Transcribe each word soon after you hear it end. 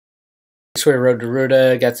Bix Weir,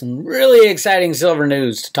 Roota. Got some really exciting silver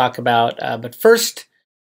news to talk about. But first,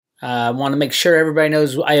 I want to make sure everybody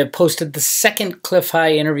knows I have posted the second Cliff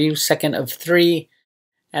High interview, second of 3,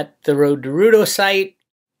 at the Roota site.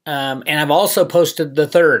 And I've also posted the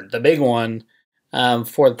third, the big one,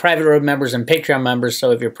 for the Private Road members and Patreon members.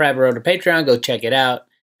 So if you're Private Road or Patreon, go check it out.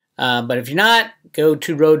 But if you're not, go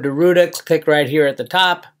to Roota, click right here at the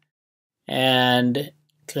top, and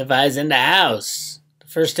Cliff High's in the house.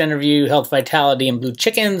 First interview, Health, Vitality, and Blue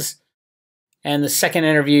Chickens. And the second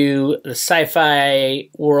interview, the Sci-Fi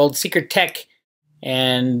World, Secret Tech,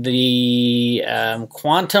 and the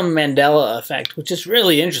Quantum Mandela Effect, which is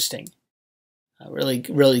really interesting. Really,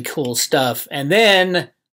 really cool stuff. And then,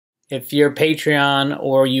 if you're Patreon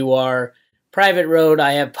or you are Private Road,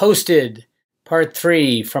 I have posted Part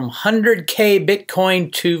 3, From 100K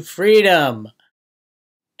Bitcoin to Freedom.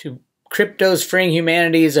 To Crypto's Freeing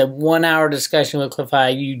Humanity is a 1-hour discussion with Cliff High.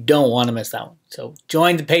 You don't want to miss that one. So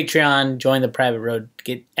join the Patreon, join the Private Road to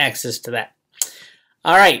get access to that.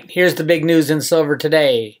 All right, here's the big news in silver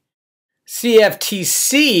today.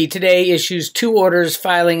 CFTC today issues 2 orders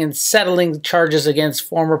filing and settling charges against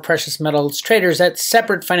former precious metals traders at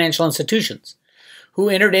separate financial institutions who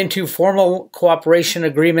entered into formal cooperation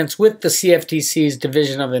agreements with the CFTC's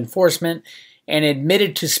Division of Enforcement and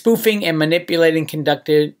admitted to spoofing and manipulating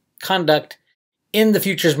conduct in the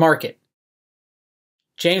futures market.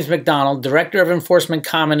 James McDonald, Director of Enforcement,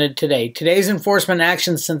 commented today, "Today's enforcement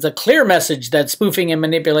action sends a clear message that spoofing and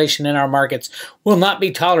manipulation in our markets will not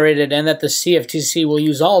be tolerated and that the CFTC will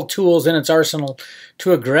use all tools in its arsenal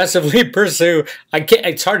to aggressively pursue,"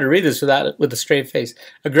 it's hard to read this with a straight face,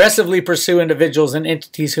 "aggressively pursue individuals and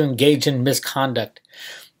entities who engage in misconduct.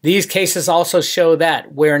 These cases also show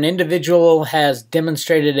that where an individual has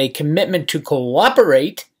demonstrated a commitment to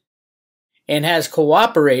cooperate and has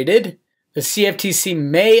cooperated, the CFTC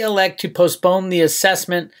may elect to postpone the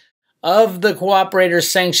assessment of the cooperator's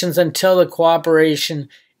sanctions until the cooperation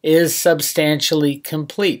is substantially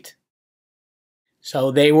complete."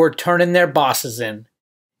 So they were turning their bosses in.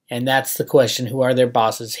 And that's the question. Who are their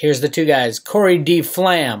bosses? Here's the 2 guys. Corey D.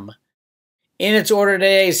 Flam. In its order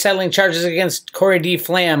today, settling charges against Corey D.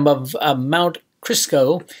 Flam of Mount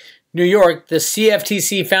Crisco, New York, the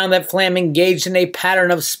CFTC found that Flam engaged in a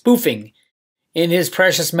pattern of spoofing in the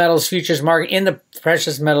precious metals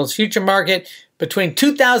future market between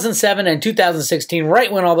 2007 and 2016, right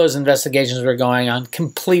when all those investigations were going on.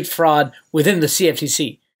 Complete fraud within the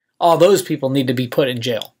CFTC. All those people need to be put in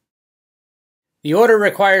jail. The order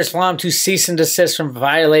requires Flam to cease and desist from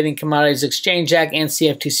violating Commodities Exchange Act and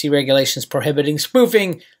CFTC regulations prohibiting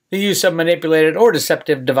spoofing, the use of manipulated or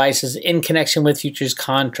deceptive devices in connection with futures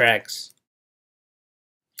contracts.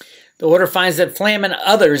 The order finds that Flam and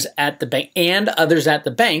others at the banks,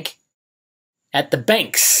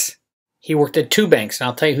 he worked at 2 banks, and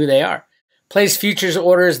I'll tell you who they are, placed futures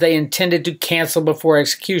orders they intended to cancel before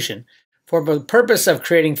execution. For the purpose of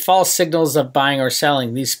creating false signals of buying or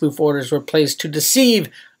selling, these spoof orders were placed to deceive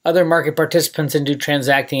other market participants into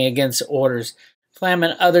transacting against orders. Flam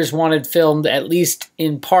and others wanted filmed, at least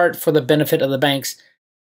in part for the benefit of the banks.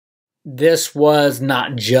 This was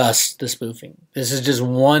not just the spoofing. This is just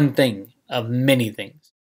one thing of many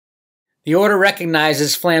things. The order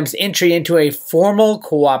recognizes Flam's entry into a formal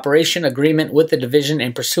cooperation agreement with the division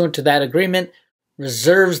and pursuant to that agreement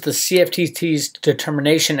reserves the CFTC's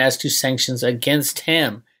determination as to sanctions against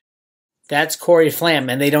him. That's Corey Flam,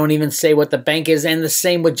 and they don't even say what the bank is, and the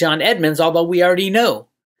same with John Edmonds, although we already know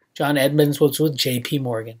John Edmonds was with J.P.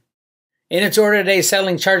 Morgan. In its order today,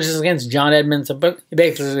 settling charges against John Edmonds, it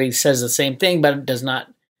basically says the same thing, but it does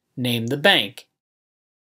not name the bank.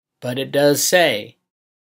 But it does say,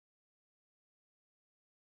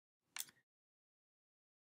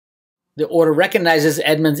 the order recognizes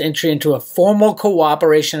Edmonds' entry into a formal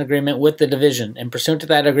cooperation agreement with the division, and pursuant to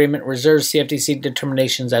that agreement, reserves CFTC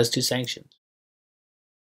determinations as to sanctions.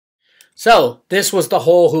 So, this was the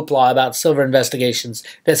whole hoopla about silver investigations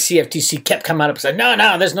that CFTC kept coming up and said, no,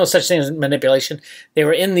 there's no such thing as manipulation. They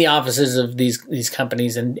were in the offices of these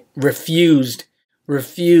companies and refused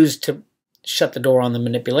to shut the door on the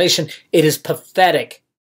manipulation. It is pathetic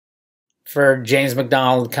for James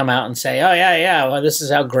McDonald to come out and say, oh, yeah, well, this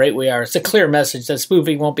is how great we are. It's a clear message that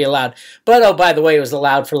spoofing won't be allowed. But, oh, by the way, it was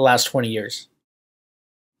allowed for the last 20 years.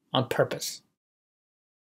 On purpose.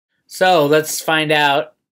 So, let's find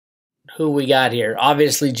out who we got here.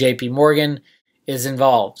 Obviously, J.P. Morgan is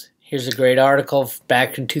involved. Here's a great article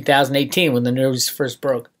back in 2018 when the news first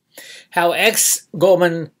broke. How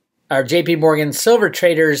ex-Goldman or J.P. Morgan silver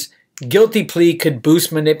traders' guilty plea could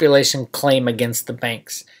boost manipulation claim against the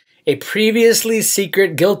banks. A previously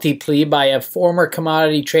secret guilty plea by a former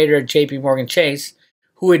commodity trader at JP Morgan Chase,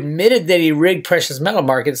 who admitted that he rigged precious metal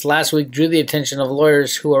markets last week, drew the attention of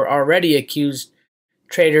lawyers who are already accused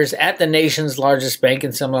traders at the nation's largest bank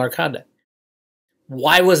in similar conduct.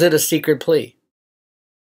 Why was it a secret plea?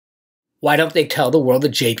 Why don't they tell the world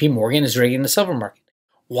that JP Morgan is rigging the silver market?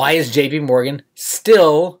 Why is JP Morgan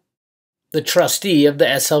still the trustee of the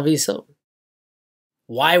SLV silver?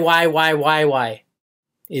 Why?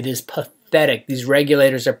 It is pathetic. These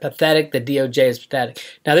regulators are pathetic. The DOJ is pathetic.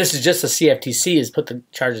 Now, this is just the CFTC has put the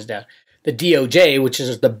charges down. The DOJ, which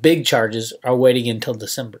is the big charges, are waiting until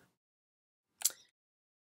December.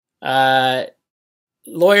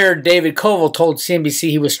 Lawyer David Koval told CNBC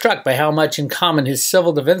he was struck by how much in common his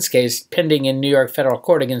civil defense case pending in New York federal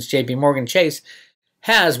court against JP Morgan Chase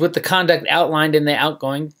has with the conduct outlined in the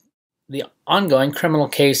ongoing criminal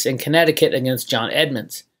case in Connecticut against John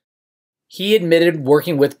Edmonds. He admitted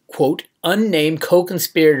working with, quote, unnamed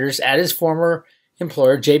co-conspirators at his former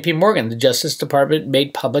employer, JP Morgan, the Justice Department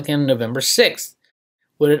made public on November 6th,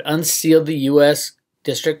 when it unsealed the U.S.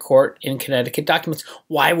 District Court in Connecticut documents.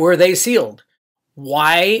 Why were they sealed?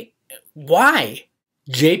 Why?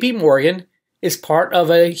 JP Morgan is part of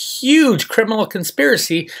a huge criminal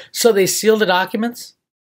conspiracy, so they sealed the documents?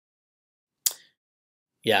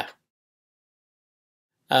 Yeah.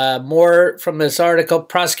 More from this article.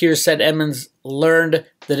 Prosecutors said Edmonds learned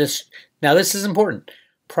that now this is important.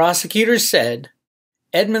 Prosecutors said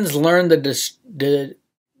Edmonds learned the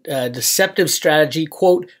deceptive strategy,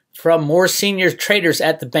 quote, from more senior traders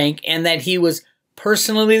at the bank, and that he was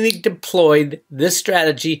personally deployed this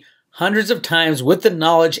strategy hundreds of times with the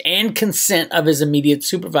knowledge and consent of his immediate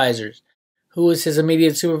supervisors. Who was his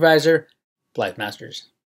immediate supervisor? Blythe Masters.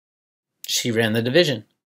 She ran the division.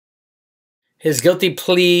 His guilty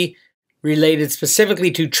plea related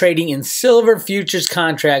specifically to trading in silver futures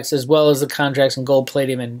contracts as well as the contracts in gold,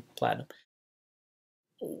 palladium, and platinum.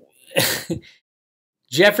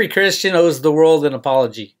 Jeffrey Christian owes the world an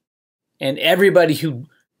apology. And everybody who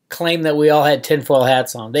claimed that we all had tinfoil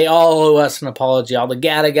hats on, they all owe us an apology. All the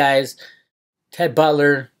GATA guys, Ted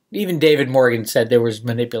Butler, even David Morgan said there was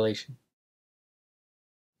manipulation.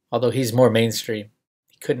 Although he's more mainstream.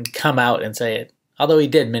 He couldn't come out and say it. Although he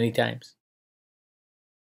did many times.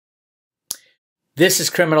 This is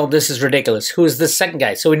criminal. This is ridiculous. Who is the second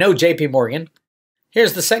guy? So we know JP Morgan.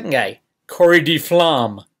 Here's the second guy, Corey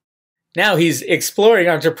DeFlamme. Now he's exploring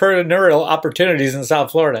entrepreneurial opportunities in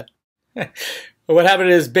South Florida. What happened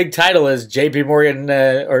to his big title is JP Morgan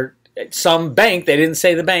or some bank, they didn't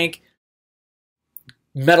say the bank,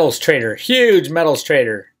 metals trader, huge metals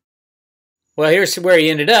trader. Well, here's where he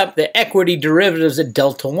ended up, the equity derivatives at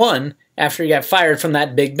Delta One after he got fired from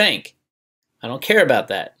that big bank. I don't care about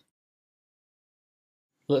that.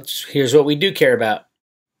 Here's what we do care about.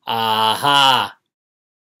 Aha!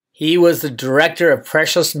 He was the director of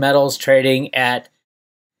precious metals trading at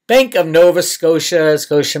Bank of Nova Scotia,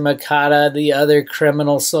 Scotia Makata, the other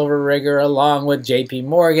criminal silver rigger, along with JP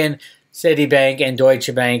Morgan, Citibank, and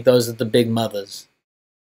Deutsche Bank. Those are the big mothers.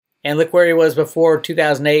 And look where he was before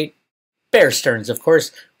 2008. Bear Stearns, of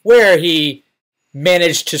course, where he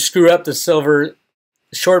managed to screw up the silver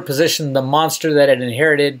short position, the monster that had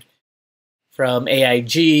inherited from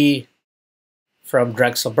AIG, from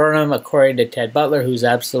Drexel Burnham, according to Ted Butler, who's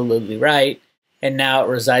absolutely right. And now it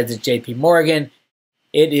resides at JP Morgan.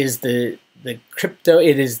 It is the crypto,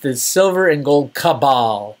 it is the silver and gold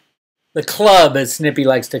cabal. The club, as Snippy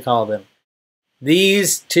likes to call them.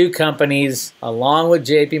 These two companies, along with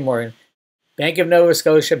JP Morgan, Bank of Nova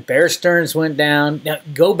Scotia, Bear Stearns went down. Now,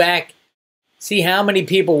 go back, see how many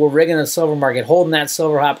people were rigging the silver market, holding that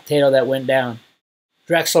silver hot potato that went down.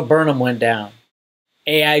 Drexel Burnham went down.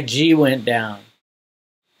 AIG went down.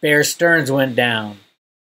 Bear Stearns went down.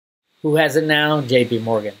 Who has it now? JP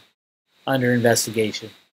Morgan. Under investigation.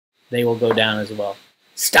 They will go down as well.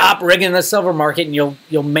 Stop rigging the silver market and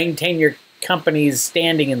you'll maintain your company's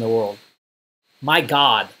standing in the world. My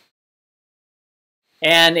God.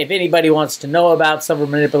 And if anybody wants to know about silver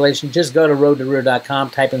manipulation, just go to road2root.com,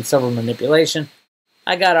 type in silver manipulation.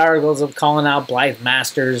 I got articles of calling out Blythe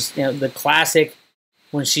Masters, you know, the classic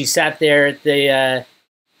when she sat there at the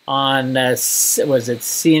on was it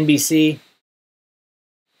CNBC?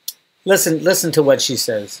 Listen to what she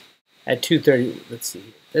says at 2:30. Let's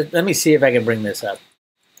see. Let me see if I can bring this up.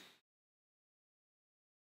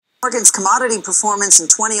 Morgan's commodity performance in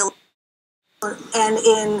 2011 and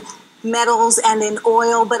in metals and in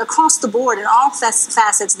oil, but across the board in all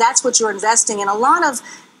facets, that's what you're investing in. A lot of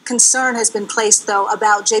concern has been placed, though,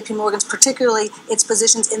 about JP Morgan's, particularly its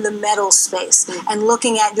positions in the metals space, and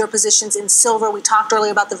looking at your positions in silver. We talked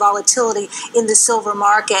earlier about the volatility in the silver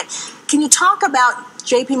market. Can you talk about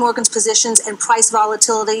JP Morgan's positions and price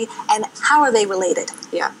volatility, and how are they related?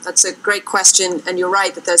 Yeah, that's a great question, and you're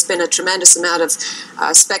right that there's been a tremendous amount of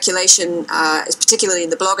speculation, particularly in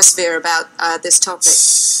the blogosphere, about this topic.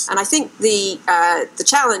 And I think the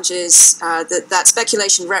challenge is that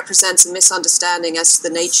speculation represents a misunderstanding as to the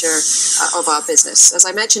nature of our business. As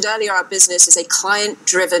I mentioned earlier, our business is a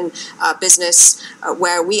client-driven business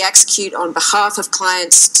where we execute on behalf of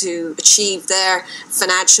clients to achieve their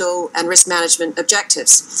financial and risk management objectives.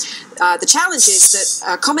 The challenge is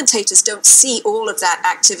that commentators don't see all of that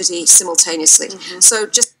activity simultaneously.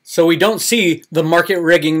 So we don't see the market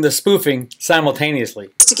rigging, the spoofing simultaneously.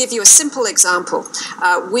 To give you a simple example,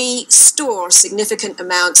 we store significant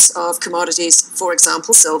amounts of commodities, for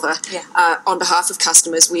example, silver, on behalf of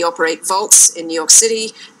customers. We operate vaults in New York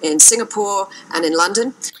City, in Singapore, and in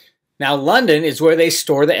London. Now, London is where they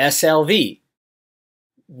store the SLV.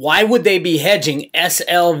 Why would they be hedging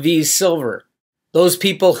SLV silver? Those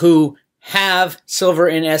people who have silver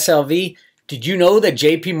in SLV, did you know that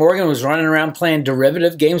JP Morgan was running around playing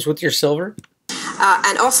derivative games with your silver?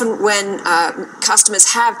 And often when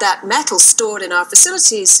customers have that metal stored in our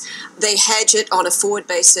facilities, they hedge it on a forward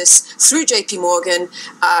basis through JP Morgan,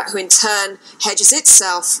 who in turn hedges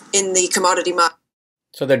itself in the commodity market.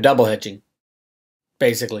 So they're double hedging,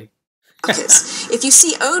 basically. If you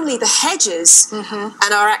see only the hedges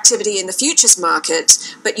and our activity in the futures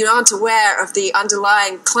market, but you aren't aware of the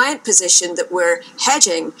underlying client position that we're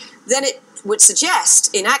hedging, then it would suggest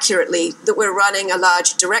inaccurately that we're running a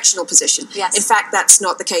large directional position. Yes. In fact, that's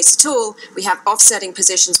not the case at all. We have offsetting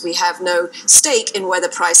positions. We have no stake in whether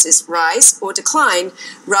prices rise or decline.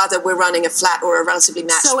 Rather, we're running a flat or a relatively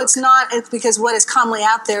matched So it's because what is commonly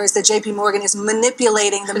out there is that JP Morgan is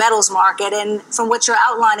manipulating the metals market, and from what you're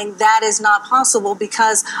outlining, that is not possible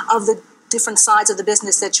because of the different sides of the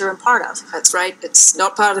business that you're a part of. That's right. It's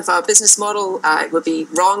not part of our business model. It would be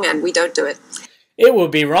wrong, and we don't do it. It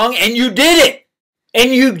would be wrong, and you did it!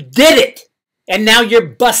 And you did it! And now you're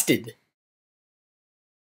busted.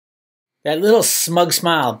 That little smug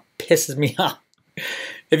smile pisses me off.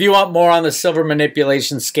 If you want more on the silver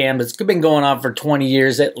manipulation scam, it's been going on for 20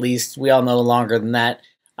 years at least. We all know longer than that.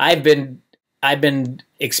 I've been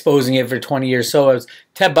exposing it for 20 years. So has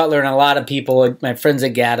Ted Butler and a lot of people, my friends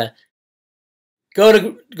at GATA. Go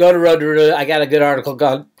to Roota. I got a good article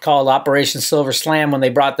called Operation Silver Slam, when they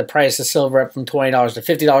brought the price of silver up from $20 to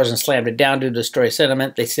 $50 and slammed it down to destroy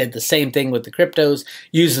sentiment. They said the same thing with the cryptos,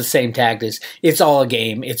 used the same tactics. It's all a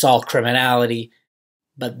game. It's all criminality.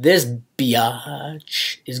 But this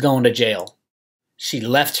biatch is going to jail. She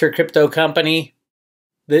left her crypto company.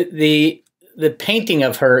 The painting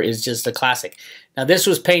of her is just a classic. Now, this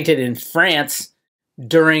was painted in France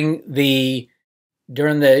during the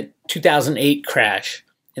 2008 crash,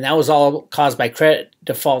 and that was all caused by credit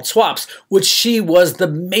default swaps, which she was the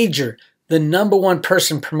number one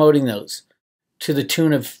person promoting those, to the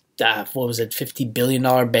tune of, what was it, $50 billion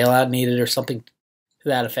bailout needed or something to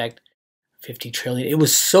that effect. 50 trillion. It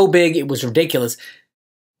was so big, it was ridiculous.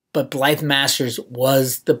 But Blythe Masters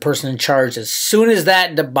was the person in charge. As soon as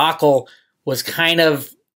that debacle was kind of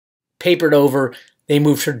papered over, they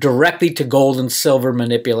moved her directly to gold and silver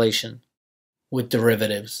manipulation with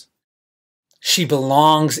derivatives. She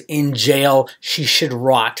belongs in jail. She should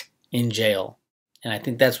rot in jail. And I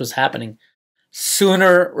think that's what's happening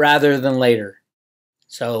sooner rather than later.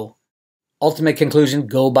 So, ultimate conclusion,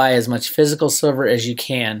 go buy as much physical silver as you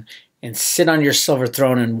can and sit on your silver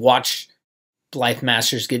throne and watch Blythe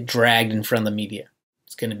Masters get dragged in front of the media.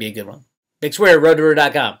 It's going to be a good one. Bix Weir,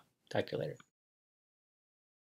 Roota.com. Talk to you later.